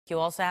LGBTQ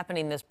also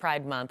happening this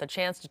Pride Month. A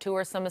chance to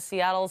tour some of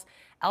Seattle's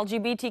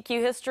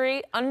LGBTQ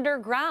history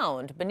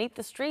underground. Beneath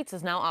the Streets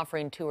is now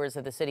offering tours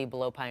of the city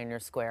below Pioneer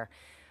Square,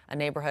 a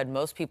neighborhood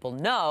most people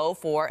know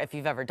for, if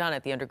you've ever done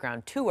it, the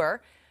underground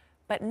tour,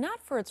 but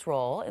not for its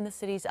role in the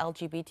city's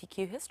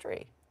LGBTQ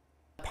history.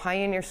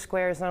 Pioneer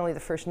Square is not only the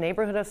first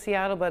neighborhood of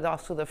Seattle, but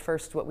also the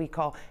first what we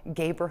call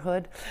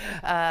gayborhood.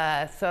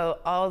 So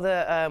all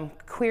the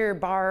queer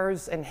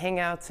bars and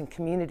hangouts and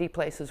community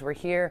places were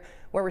here.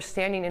 Where we're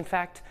standing, in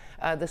fact,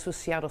 this was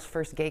Seattle's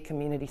first gay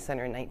community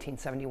center in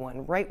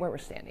 1971, right where we're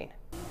standing.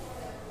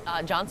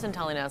 Johnson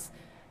telling us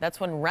that's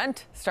when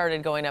rent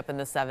started going up in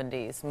the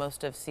 70s.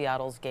 Most of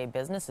Seattle's gay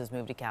businesses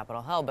moved to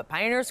Capitol Hill, but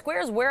Pioneer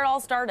Square is where it all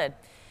started.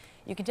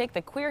 You can take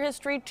the Queer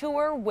History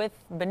Tour with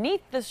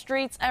Beneath the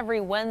Streets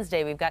every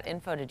Wednesday. We've got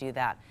info to do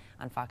that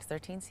on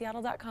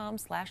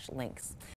fox13seattle.com/links.